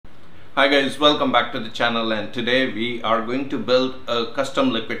Hi guys, welcome back to the channel, and today we are going to build a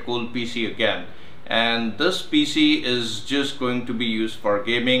custom liquid cooled PC again. And this PC is just going to be used for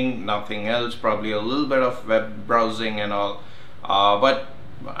gaming, nothing else, probably a little bit of web browsing and all. But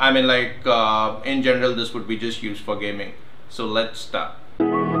I mean, in general, this would be just used for gaming. So let's start.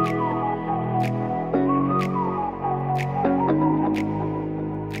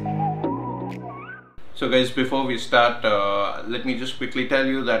 So guys, before we start, let me just quickly tell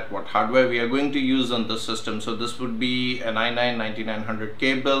you that what hardware we are going to use on this system. So this would be an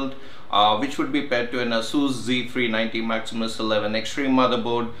i9-9900K build, which would be paired to an Asus Z390 Maximus 11 Extreme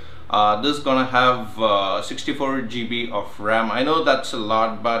motherboard. This is gonna have 64 GB of RAM. I know that's a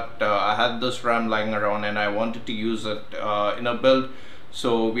lot, but I had this RAM lying around and I wanted to use it in a build.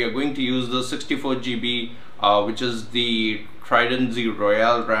 So we are going to use the 64 GB, which is the Trident Z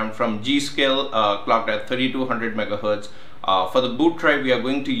Royale RAM from G-Skill, clocked at 3200 MHz. For the boot drive, we are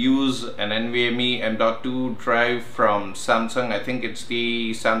going to use an NVMe M.2 drive from Samsung. I think it's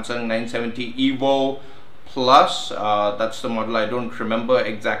the Samsung 970 Evo Plus. That's the model, I don't remember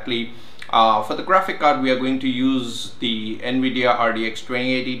exactly. For the graphic card, we are going to use the Nvidia RDX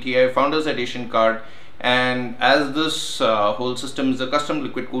 2080 Ti Founders Edition card. And as this whole system is a custom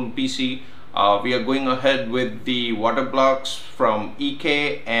liquid cooled PC, we are going ahead with the water blocks from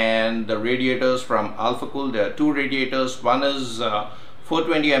EVGA and the radiators from AlphaCool. There are two radiators. One is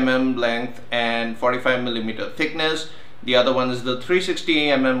 420 mm length and 45 mm thickness. The other one is the 360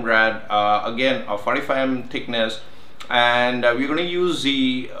 mm rad, again a 45 mm thickness. And we're going to use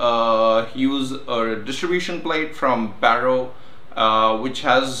a distribution plate from Barrow, which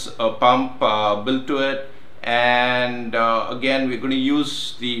has a pump built to it. And again, we're going to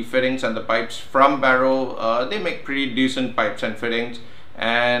use the fittings and the pipes from Barrow. They make pretty decent pipes and fittings,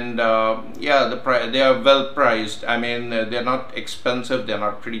 and yeah, they are well priced. I mean, they're not expensive, they're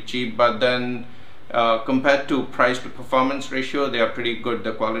not pretty cheap, but then compared to price to performance ratio, they are pretty good.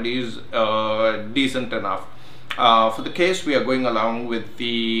 The quality is decent enough. For the case, we are going along with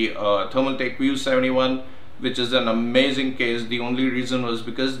the Thermaltake View 71, which is an amazing case. The only reason was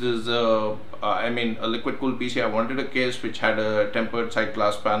because there's a liquid cooled PC. I wanted a case which had a tempered side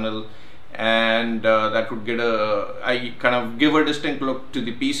glass panel, and that would give a distinct look to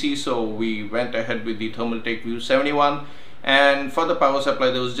the PC. So we went ahead with the Thermaltake View 71. And for the power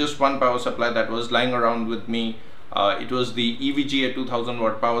supply, there was just one power supply that was lying around with me. It was the EVGA 2000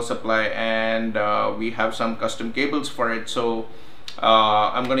 watt power supply, and we have some custom cables for it. So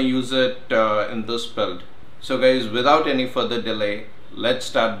I'm going to use it in this build. So guys, without any further delay, let's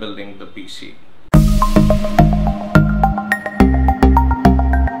start building the PC.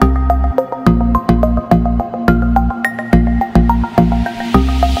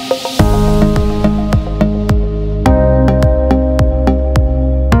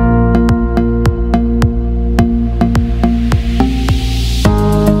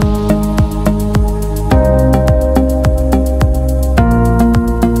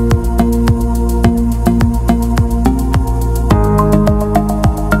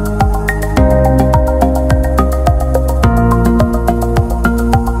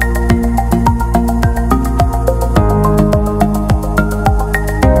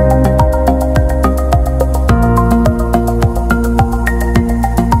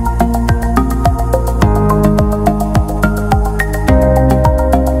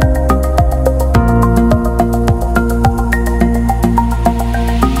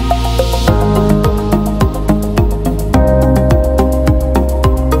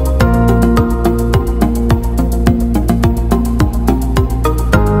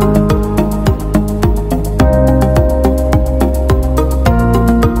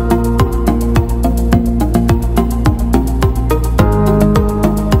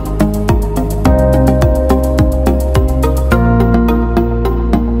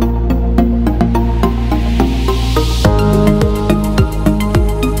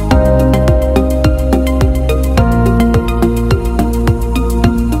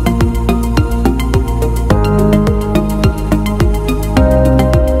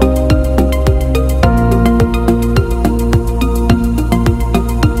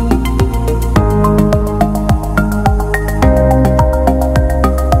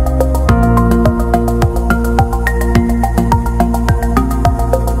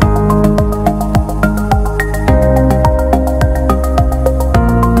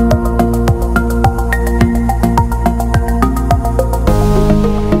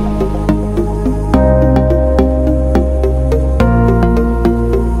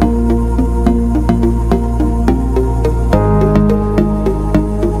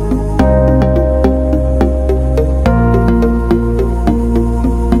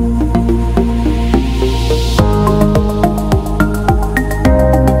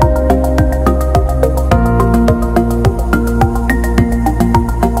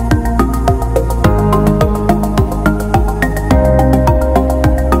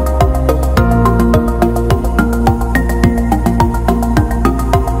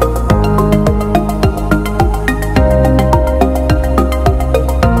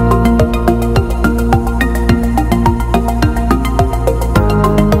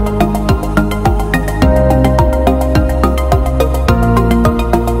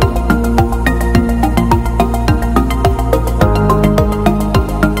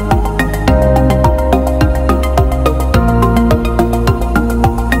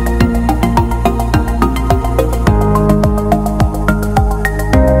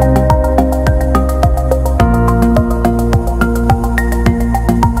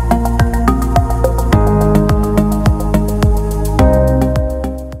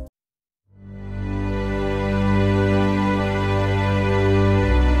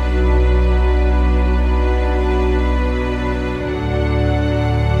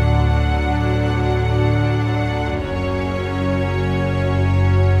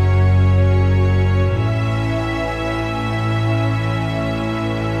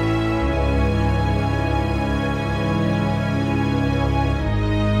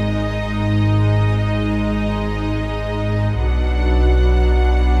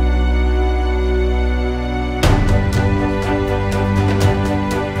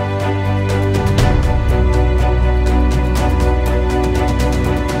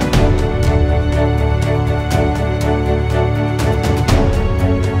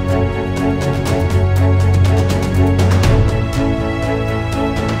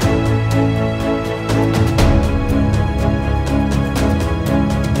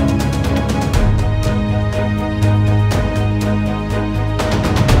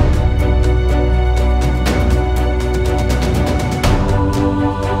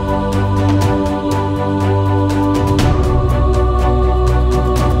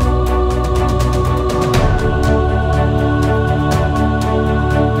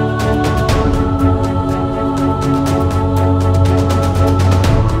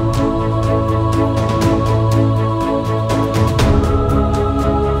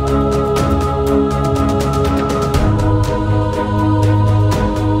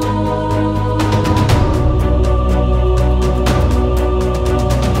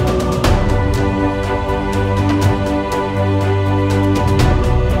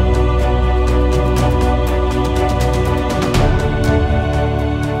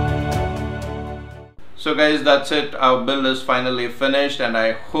 So guys, that's it. Our build is finally finished and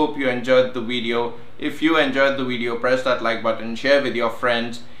I hope you enjoyed the video. If you enjoyed the video, press that like button, share with your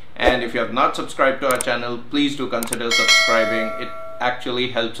friends, and if you have not subscribed to our channel, please do consider subscribing. It actually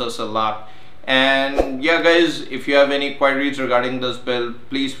helps us a lot. And yeah guys, if you have any queries regarding this build,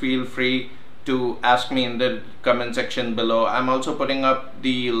 please feel free to ask me in the comment section below. I'm also putting up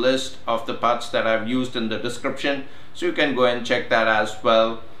the list of the parts that I've used in the description, so you can go and check that as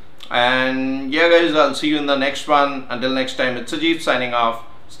well. And yeah guys, I'll see you in the next one. Until next time, it's Ajit signing off.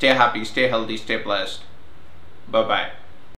 Stay happy, stay healthy, stay blessed. Bye bye.